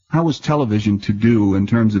How was television to do in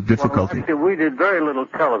terms of difficulty? Well, we did very little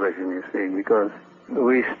television, you see, because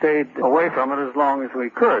we stayed away from it as long as we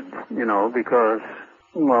could, because,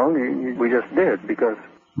 we just did, because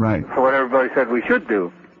right. For what everybody said we should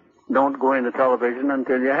do. Don't go into television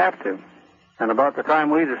until you have to. And about the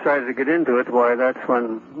time we decided to get into it, that's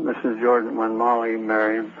when Mrs. Jordan, when Molly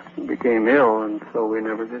Marion became ill, and so we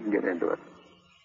never did get into it.